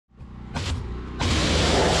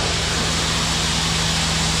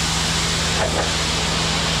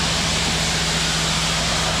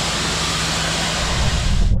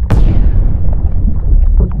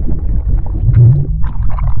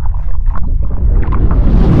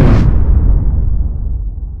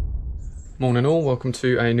Morning all, welcome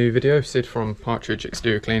to a new video. Sid from Patio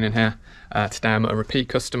Exterior Cleaning here. Today I'm a repeat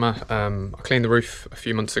customer. I cleaned the roof a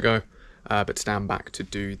few months ago, but today I'm back to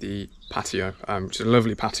do the patio, which is a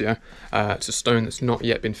lovely patio. It's a stone that's not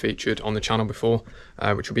yet been featured on the channel before,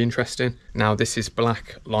 which will be interesting. Now this is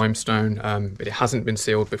black limestone, but it hasn't been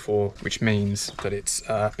sealed before, which means that it's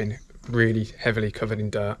been really heavily covered in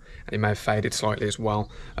dirt and it may have faded slightly as well.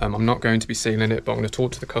 I'm not going to be sealing it, but I'm going to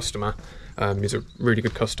talk to the customer. He's a really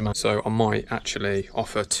good customer, so I might actually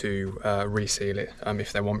offer to reseal it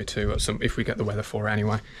if they want me to, if we get the weather for it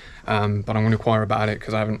anyway. But I'm going to inquire about it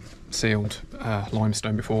because I haven't sealed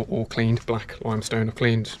limestone before or cleaned black limestone. I've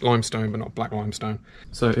cleaned limestone but not black limestone.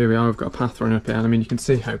 So here we are, I've got a path thrown up here, and I mean you can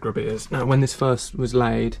see how grubby it is. Now when this first was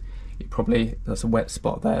laid, that's a wet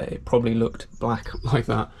spot there, it probably looked black like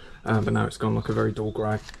that, but now it's gone like a very dull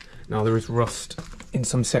grey. Now there is rust in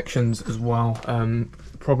some sections as well.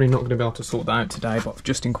 Probably not going to be able to sort that out today, but I've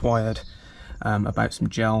just inquired about some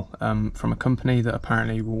gel from a company that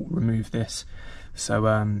apparently will remove this. So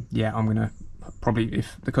yeah, I'm going to probably,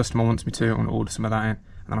 if the customer wants me to, I'm going to order some of that in, and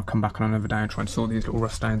then I'll come back on another day and try and sort these little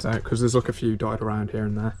rust stains out, because there's like a few dotted around here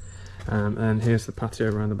and there. And here's the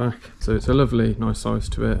patio around the back, so it's a lovely nice size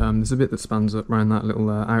to it. There's a bit that spans up around that little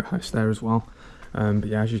outhouse there as well, but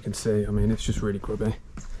yeah, as you can see, I mean it's just really grubby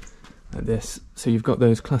like this. So you've got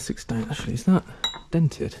those classic stains. Actually, is that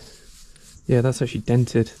dented? Yeah, that's actually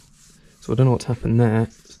dented, so I don't know what's happened there.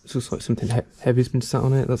 It looks like something heavy's been sat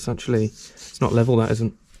on it. That's actually, it's not level, that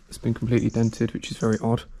isn't, it's been completely dented, which is very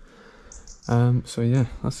odd. So yeah,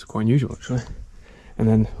 that's quite unusual actually. And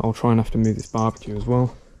then I'll try and have to move this barbecue as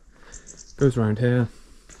well. Goes around here.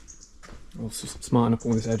 I'll smarten up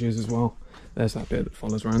all these edges as well. There's that bit that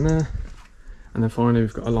follows around there. And then finally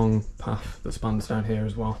we've got a long path that spans down here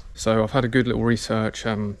as well. So I've had a good little research,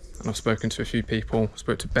 and I've spoken to a few people. I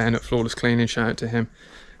spoke to Ben at Flawless Cleaning, shout out to him.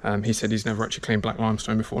 He said he's never actually cleaned black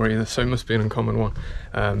limestone before either, so it must be an uncommon one.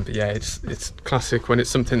 But yeah, it's classic when it's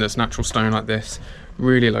something that's natural stone like this.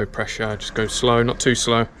 Really low pressure, just go slow, not too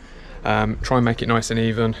slow. Try and make it nice and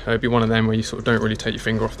even. It'll be one of them where you sort of don't really take your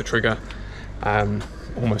finger off the trigger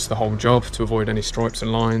almost the whole job to avoid any stripes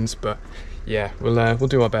and lines. But yeah, we'll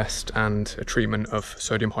do our best, and a treatment of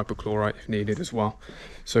sodium hypochlorite if needed as well.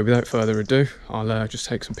 So without further ado, I'll just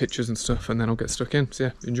take some pictures and stuff, and then I'll get stuck in. So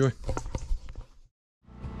yeah, enjoy.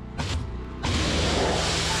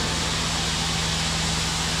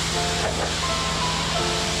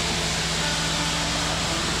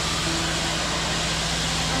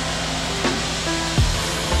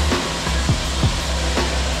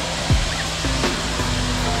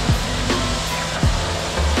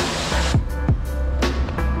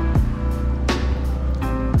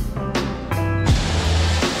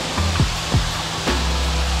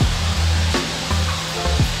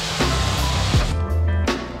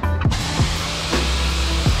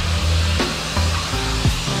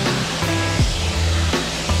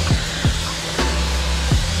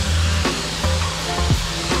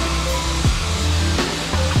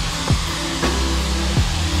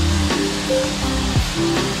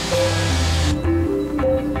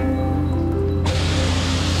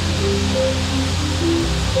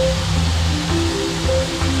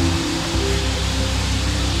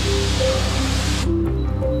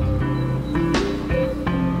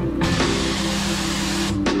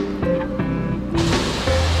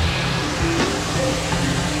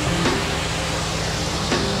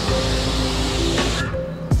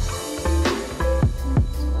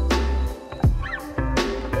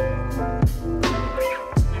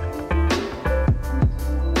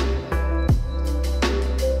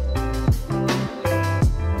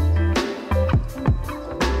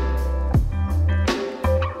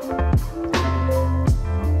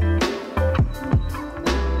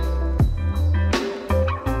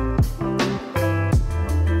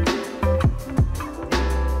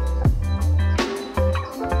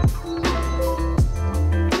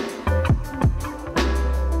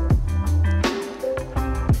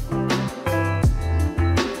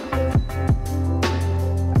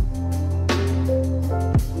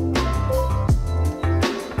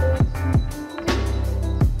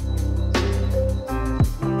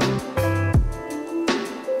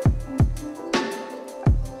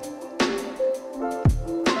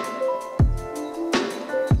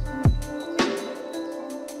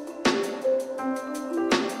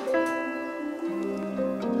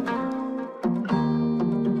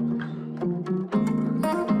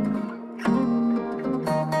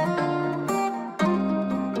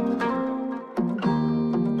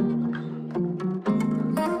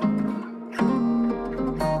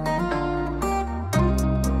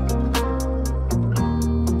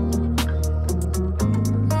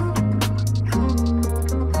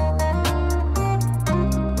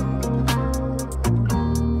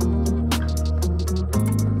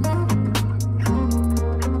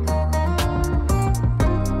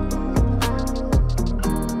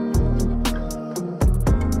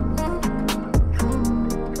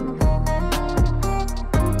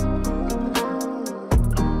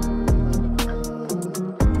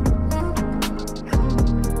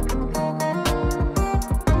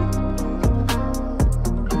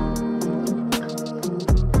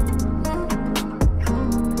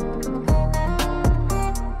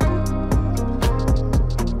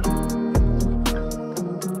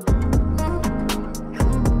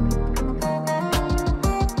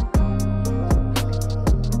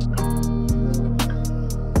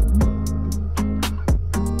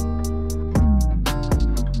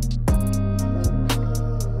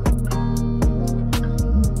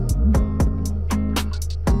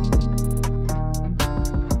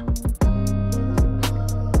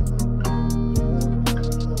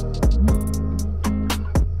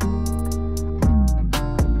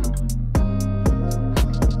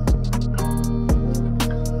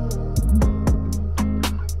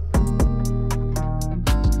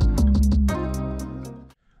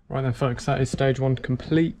 Right then folks, that is stage 1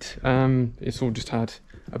 complete. It's all just had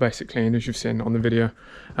a basic clean as you've seen on the video.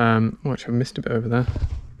 Oh, actually I've missed a bit over there.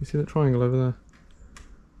 You see that triangle over there?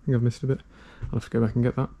 I think I've missed a bit. I'll have to go back and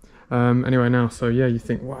get that. Anyway now, so yeah, you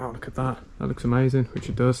think, wow, look at that. That looks amazing, which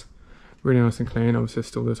it does. Really nice and clean. Obviously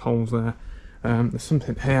still there's holes there. There's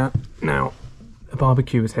something here. Now, the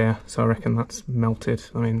barbecue is here, so I reckon that's melted.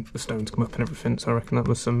 I mean, the stones come up and everything, so I reckon that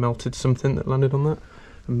was some melted something that landed on that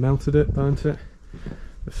and melted it, burnt it.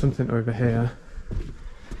 There's something over here,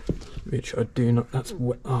 which I do not, that's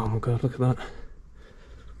wet. Oh my god, look at that.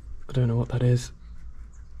 I don't know what that is.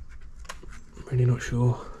 I'm really not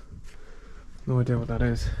sure. No idea what that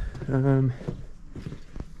is.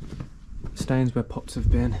 Stains where pots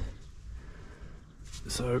have been.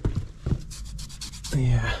 So,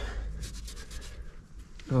 yeah.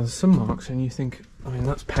 Well, there's some marks and you think, I mean,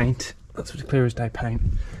 that's paint. That's clear as day paint.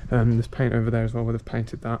 There's paint over there as well where they've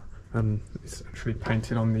painted that. It's actually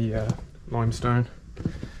painted on the limestone.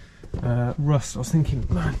 Rust, I was thinking,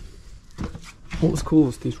 man, what's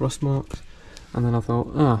caused these rust marks? And then I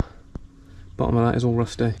thought, bottom of that is all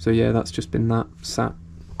rusty. So yeah, that's just been that sat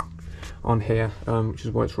on here, which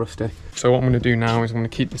is why it's rusty. So what I'm going to do now is I'm going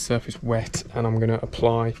to keep the surface wet and I'm going to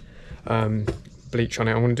apply bleach on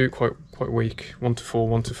it. I'm going to do it quite weak, 1 to 4,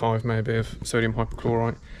 1 to 5 maybe of sodium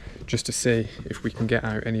hypochlorite, just to see if we can get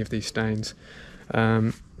out any of these stains.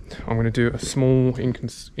 I'm going to do a small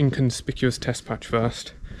inconspicuous test patch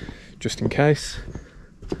first, just in case,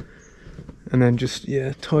 and then just,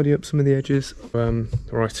 yeah, tidy up some of the edges.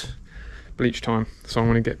 Right, bleach time. So I'm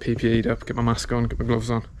going to get PPE'd up, get my mask on, get my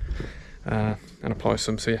gloves on, and apply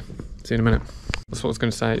some. So yeah, see you in a minute. That's what I was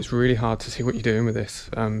going to say. It's really hard to see what you're doing with this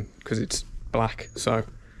because it's black, so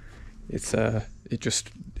it's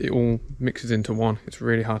it all mixes into one. It's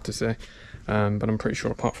really hard to see, but I'm pretty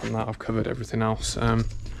sure apart from that I've covered everything else.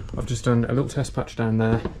 I've just done a little test patch down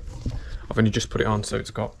there. I've only just put it on, so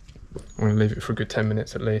it's got, I'm going to leave it for a good 10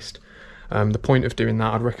 minutes at least. The point of doing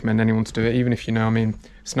that, I'd recommend anyone to do it, even if you know, I mean,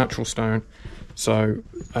 it's natural stone, so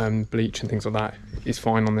bleach and things like that is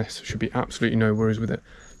fine on this. Should be absolutely no worries with it,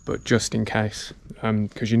 but just in case,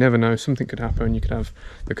 because you never know, something could happen. There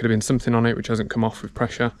could have been something on it which hasn't come off with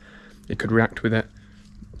pressure. It could react with it,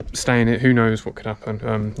 stain it, who knows what could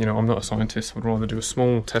happen. You know, I'm not a scientist. I'd rather do a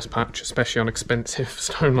small test patch, especially on expensive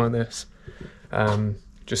stone like this,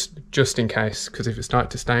 just in case, because if it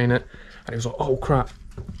started to stain it and it was like, oh crap,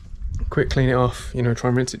 quick clean it off, you know, try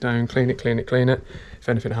and rinse it down, clean it. If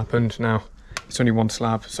anything happened, now it's only one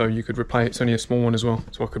slab, so you could replace, it's only a small one as well,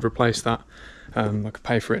 so I could replace that. I could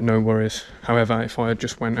pay for it, no worries. However, if I had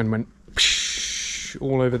just went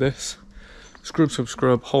all over this,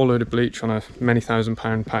 scrub, whole load of bleach on a many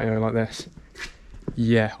 £1,000 patio like this,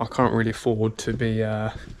 yeah, I can't really afford to be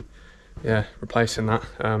replacing that,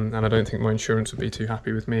 and I don't think my insurance would be too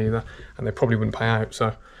happy with me either, and they probably wouldn't pay out,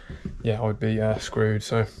 so yeah, I would be screwed.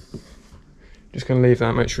 So just going to leave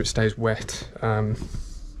that, make sure it stays wet,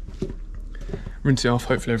 rinse it off,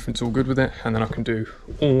 hopefully everything's all good with it, and then I can do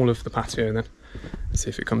all of the patio then and see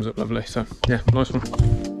if it comes up lovely. So yeah, nice one.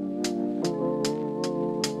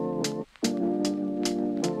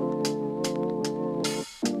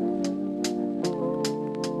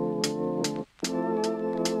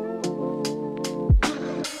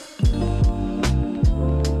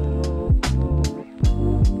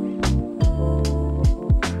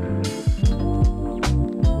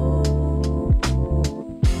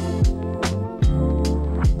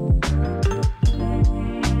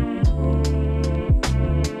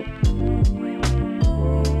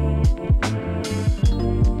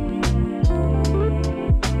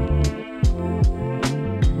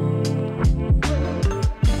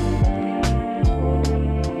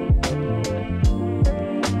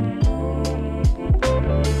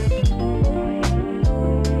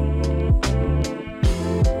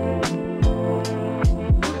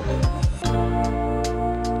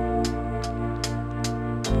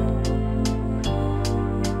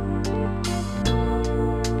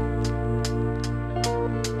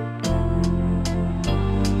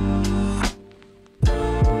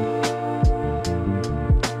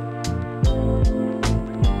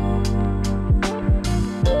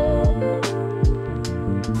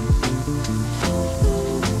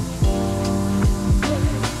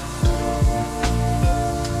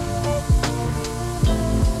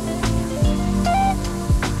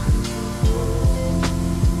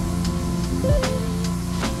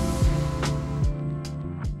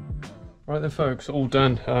 Right then folks, all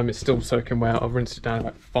done. It's still soaking wet. I've rinsed it down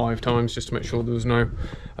about 5 times just to make sure there was no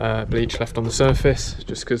bleach left on the surface,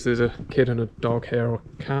 just because there's a kid and a dog here, or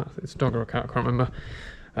a cat. It's a dog or a cat, I can't remember.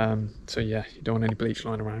 So yeah, you don't want any bleach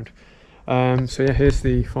lying around. So yeah, here's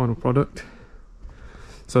the final product.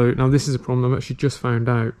 So now this is a problem I've actually just found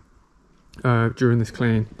out during this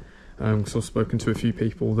clean, because I've spoken to a few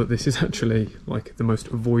people, that this is actually like the most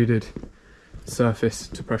avoided surface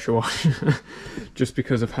to pressure wash, just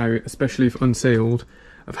because of how, especially if unsealed,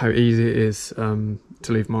 of how easy it is to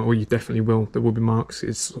leave marks. Well, you definitely will. There will be marks.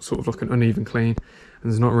 It's sort of like an uneven clean,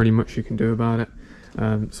 and there's not really much you can do about it.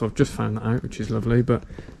 So I've just found that out, which is lovely. But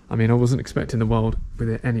I mean, I wasn't expecting the world with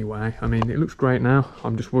it anyway. I mean, it looks great now.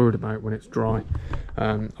 I'm just worried about when it's dry.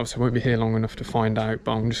 Obviously, I won't be here long enough to find out.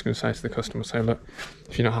 But I'm just going to say to the customer, say, look,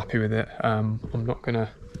 if you're not happy with it, I'm not going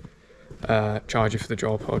to charge you for the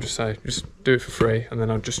job. I'll just say, just do it for free, and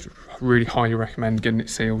then I'll just really highly recommend getting it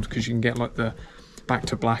sealed, because you can get like the back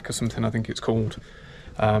to black or something, I think it's called,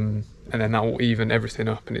 and then that will even everything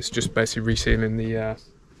up, and it's just basically resealing the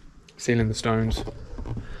sealing the stones.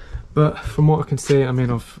 But from what I can see, I mean,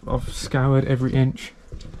 I've scoured every inch,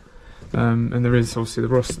 and there is obviously the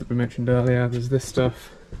rust that we mentioned earlier. There's this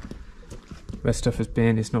stuff where stuff has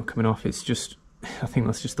been, it's not coming off. It's just, I think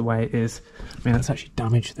that's just the way it is. I mean, that's actually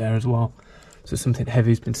damaged there as well, so something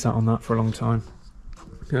heavy's been sat on that for a long time.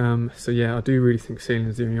 So yeah, I do really think sealing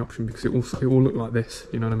is the only option, because it will look like this,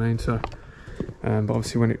 you know what I mean? So but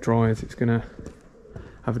obviously when it dries, it's gonna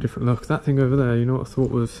have a different look. That thing over there, you know what I thought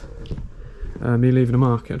was me leaving a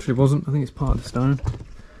mark? It actually wasn't. I think it's part of the stone.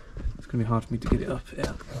 It's gonna be hard for me to get it up.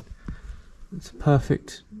 Yeah, it's a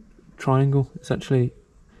perfect triangle. It's actually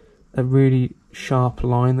a really sharp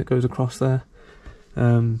line that goes across there.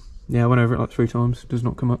 Yeah, I went over it like 3 times, it does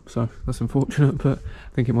not come up, so that's unfortunate, but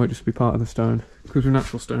I think it might just be part of the stone. Because with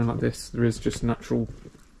natural stone like this, there is just natural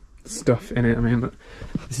stuff in it. I mean,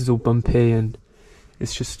 this is all bumpy, and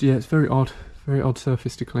it's just, yeah, it's very odd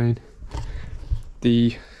surface to clean.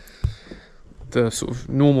 The sort of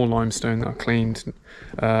normal limestone that I cleaned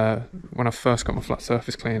when I first got my flat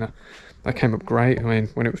surface cleaner, that came up great. I mean,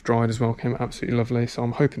 when it was dried as well, came up absolutely lovely, so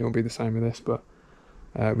I'm hoping it'll be the same with this, but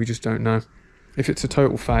we just don't know. If it's a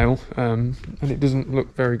total fail, and it doesn't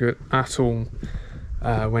look very good at all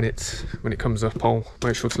when it comes up, I'll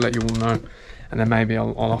make sure to let you all know, and then maybe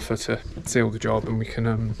I'll offer to seal the job, and we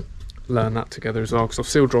can learn that together as well, because I've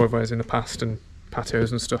sealed driveways in the past and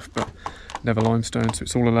patios and stuff, but never limestone, so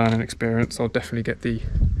it's all a learning experience. I'll definitely get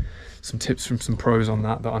some tips from some pros on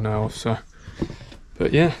that I know of. So,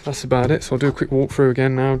 but yeah, that's about it. So I'll do a quick walkthrough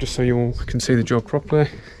again now, just so you all can see the job properly.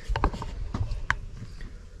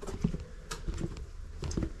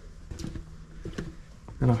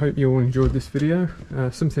 And I hope you all enjoyed this video.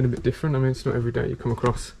 Something a bit different. I mean, it's not every day you come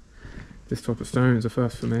across this type of stone. It's a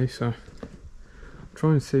first for me, so I'll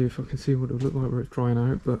try and see if I can see what it would look like where it's drying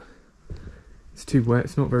out, but it's too wet.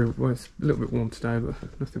 It's not very well, it's a little bit warm today, but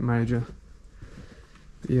nothing major.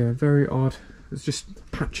 But yeah, very odd. There's just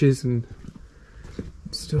patches and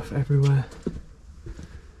stuff everywhere.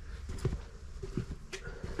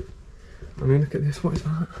 I mean, look at this, what is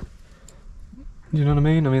that? You know what I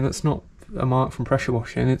mean? I mean, that's not a mark from pressure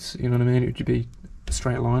washing, it's, you know what I mean, it would be a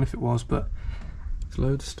straight line if it was, but there's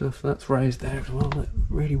loads of stuff that's raised there as well, like,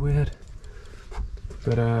 really weird.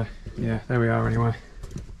 But yeah, there we are anyway.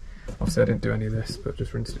 Obviously I didn't do any of this, but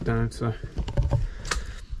just rinsed it down, so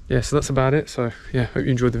yeah, so that's about it. So yeah, hope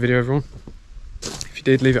you enjoyed the video, everyone. If you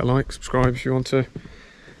did, leave it a like, subscribe if you want to,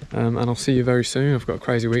 and I'll see you very soon. I've got a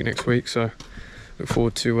crazy week next week, so look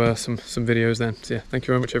forward to some videos then. So yeah, thank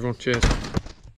you very much, everyone. Cheers.